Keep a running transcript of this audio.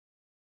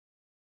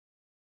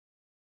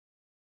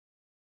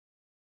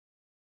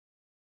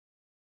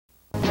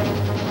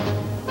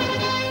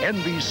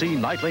NBC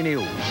Nightly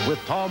News with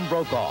Tom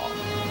Brokaw.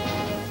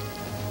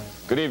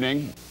 Good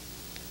evening.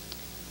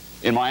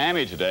 In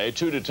Miami today,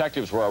 2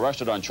 detectives were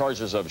arrested on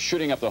charges of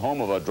shooting up the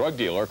home of a drug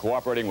dealer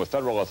cooperating with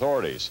federal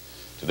authorities.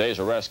 Today's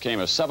arrest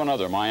came as 7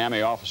 other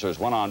Miami officers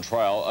went on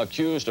trial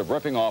accused of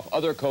ripping off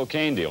other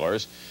cocaine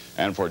dealers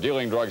and for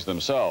dealing drugs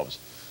themselves.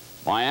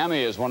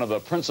 Miami is one of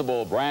the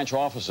principal branch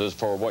offices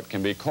for what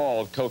can be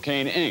called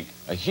Cocaine Inc.,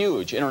 a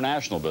huge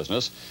international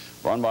business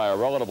run by a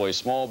relatively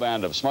small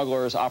band of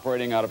smugglers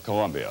operating out of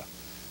Colombia.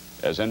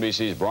 As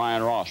NBC's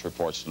Brian Ross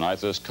reports tonight,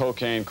 this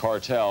cocaine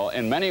cartel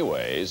in many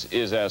ways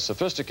is as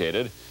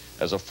sophisticated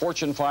as a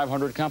Fortune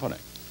 500 company.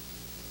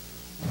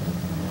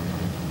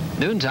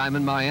 Noontime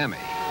in Miami.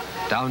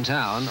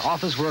 Downtown,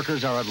 office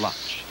workers are at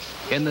lunch.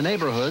 In the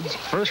neighborhoods,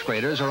 first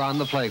graders are on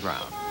the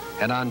playground.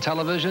 And on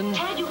television,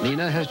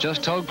 Nina has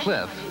just told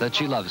Cliff that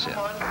she loves him.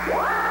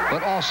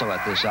 But also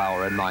at this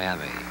hour in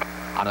Miami,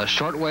 on a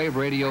shortwave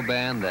radio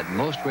band that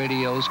most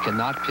radios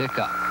cannot pick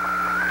up,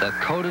 the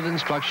coded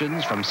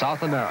instructions from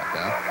South America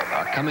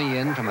are coming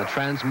in from a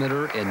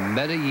transmitter in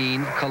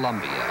Medellin,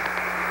 Colombia,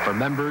 for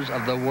members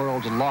of the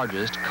world's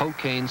largest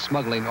cocaine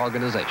smuggling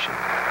organization.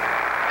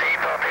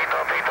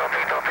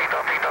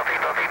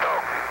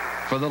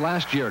 For the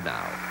last year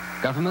now,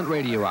 government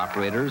radio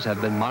operators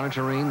have been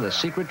monitoring the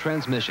secret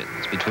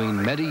transmissions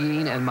between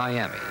Medellin and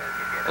Miami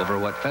over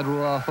what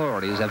federal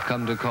authorities have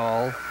come to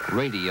call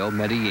Radio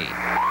Medellin.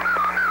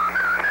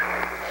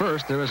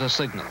 First, there is a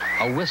signal,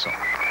 a whistle,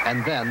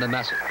 and then the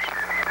message.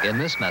 In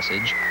this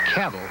message,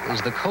 cattle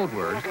is the code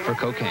word for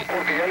cocaine.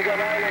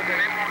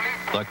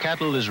 The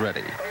cattle is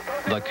ready.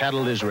 The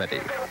cattle is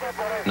ready.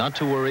 Not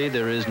to worry,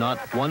 there is not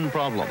one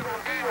problem.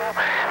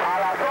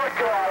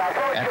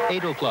 At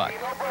 8 o'clock,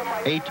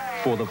 8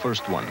 for the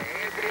first one.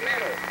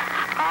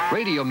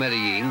 Radio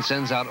Medellin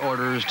sends out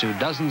orders to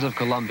dozens of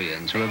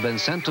Colombians who have been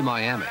sent to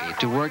Miami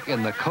to work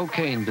in the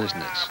cocaine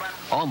business,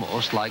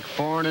 almost like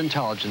foreign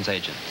intelligence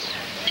agents.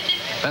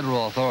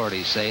 Federal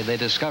authorities say they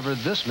discovered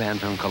this man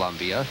from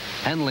Colombia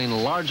handling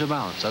large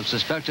amounts of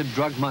suspected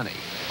drug money,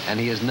 and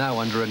he is now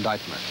under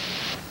indictment.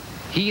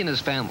 He and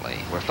his family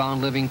were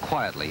found living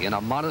quietly in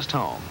a modest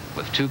home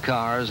with 2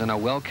 cars and a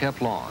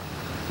well-kept lawn.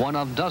 One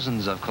of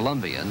dozens of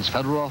Colombians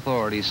federal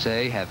authorities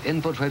say have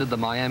infiltrated the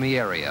Miami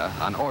area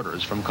on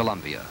orders from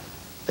Colombia.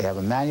 They have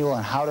a manual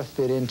on how to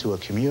fit into a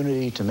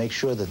community to make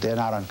sure that they're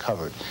not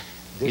uncovered.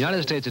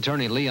 United States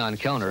Attorney Leon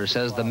Kellner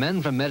says the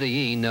men from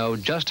Medellin know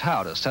just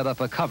how to set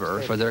up a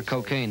cover for their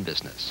cocaine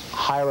business.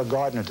 Hire a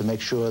gardener to make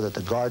sure that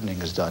the gardening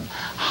is done.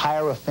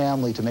 Hire a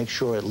family to make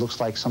sure it looks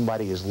like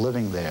somebody is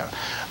living there.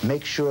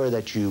 Make sure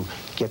that you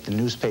get the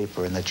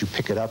newspaper and that you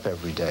pick it up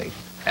every day.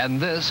 And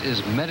this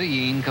is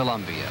Medellin,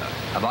 Colombia,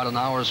 about an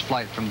hour's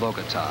flight from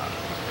Bogota,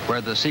 where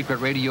the secret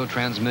radio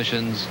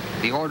transmissions,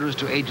 the orders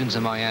to agents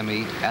in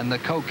Miami, and the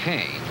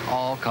cocaine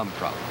all come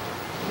from.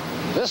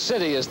 This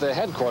city is the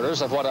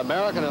headquarters of what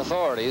American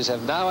authorities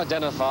have now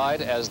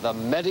identified as the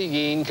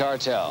Medellin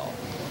cartel,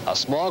 a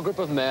small group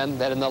of men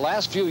that in the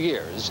last few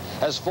years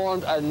has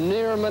formed a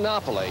near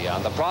monopoly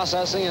on the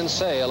processing and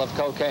sale of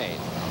cocaine.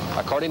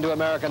 According to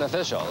American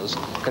officials,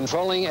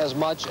 controlling as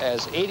much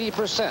as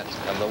 80%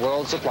 of the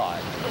world's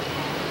supply.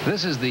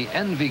 This is the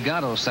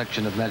Envigado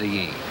section of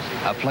Medellin,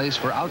 a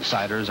place where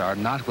outsiders are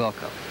not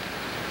welcome.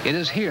 It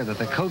is here that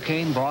the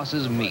cocaine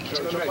bosses meet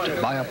to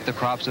buy up the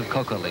crops of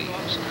coca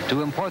leaves,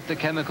 to import the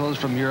chemicals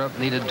from Europe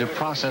needed to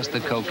process the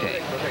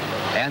cocaine.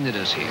 And it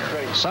is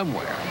here,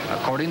 somewhere,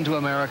 according to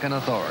American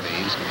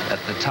authorities, that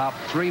the top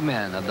 3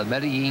 men of the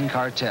Medellin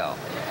cartel,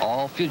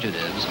 all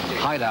fugitives,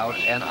 hide out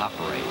and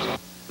operate.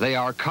 They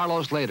are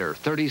Carlos Lader,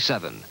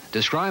 37,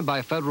 described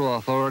by federal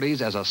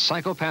authorities as a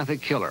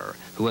psychopathic killer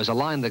who has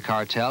aligned the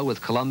cartel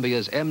with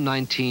Colombia's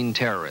M19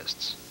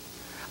 terrorists.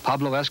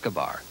 Pablo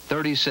Escobar,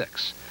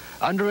 36,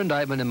 under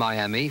indictment in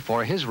Miami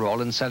for his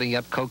role in setting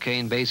up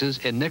cocaine bases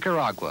in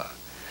Nicaragua,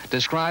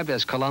 described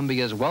as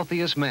Colombia's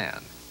wealthiest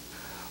man.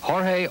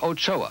 Jorge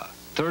Ochoa,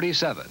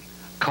 37,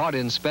 caught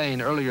in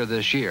Spain earlier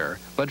this year,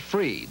 but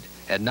freed,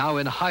 and now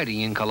in hiding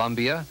in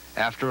Colombia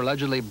after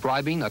allegedly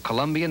bribing a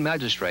Colombian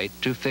magistrate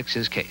to fix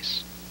his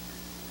case.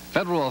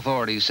 Federal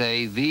authorities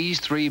say these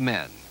 3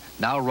 men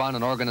now run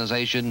an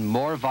organization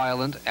more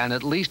violent and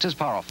at least as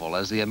powerful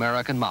as the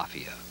American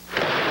mafia.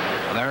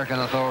 American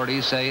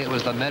authorities say it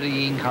was the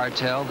Medellin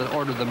cartel that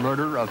ordered the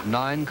murder of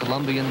 9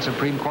 Colombian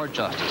Supreme Court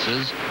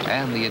justices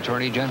and the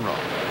Attorney General,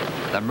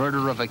 the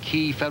murder of a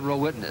key federal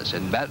witness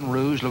in Baton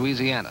Rouge,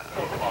 Louisiana,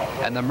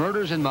 and the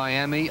murders in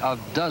Miami of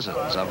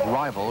dozens of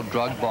rival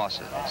drug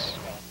bosses.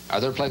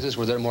 Are there places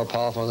where they're more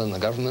powerful than the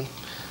government?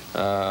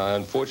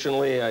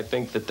 Unfortunately, I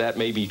think that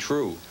may be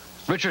true.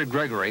 Richard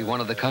Gregory, one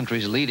of the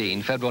country's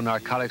leading federal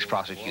narcotics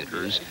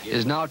prosecutors,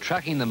 is now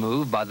tracking the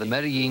move by the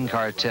Medellin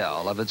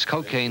cartel of its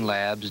cocaine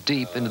labs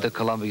deep into the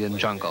Colombian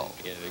jungle.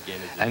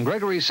 And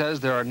Gregory says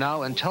there are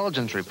now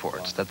intelligence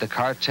reports that the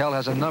cartel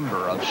has a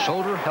number of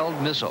shoulder-held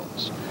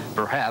missiles,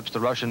 perhaps the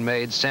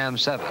Russian-made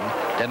SAM-7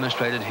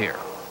 demonstrated here.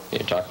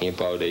 You're talking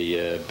about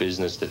a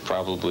business that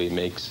probably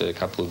makes a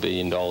couple of $1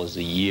 billion a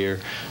year,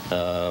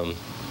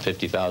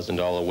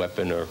 $50,000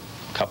 weapon or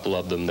couple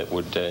of them that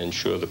would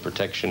ensure the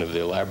protection of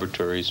their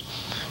laboratories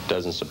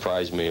doesn't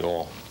surprise me at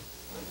all.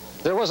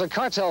 There was a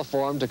cartel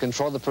formed to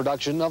control the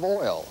production of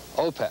oil,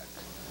 OPEC,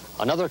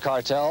 another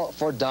cartel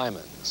for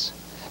diamonds.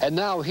 And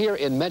now here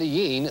in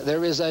Medellin,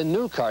 there is a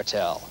new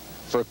cartel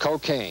for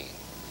cocaine.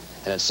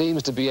 And it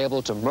seems to be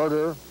able to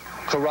murder,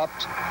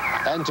 corrupt,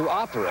 and to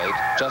operate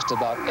just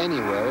about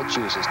anywhere it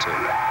chooses to.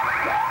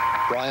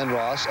 Brian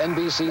Ross,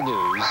 NBC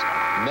News,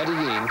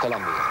 Medellin,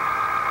 Colombia.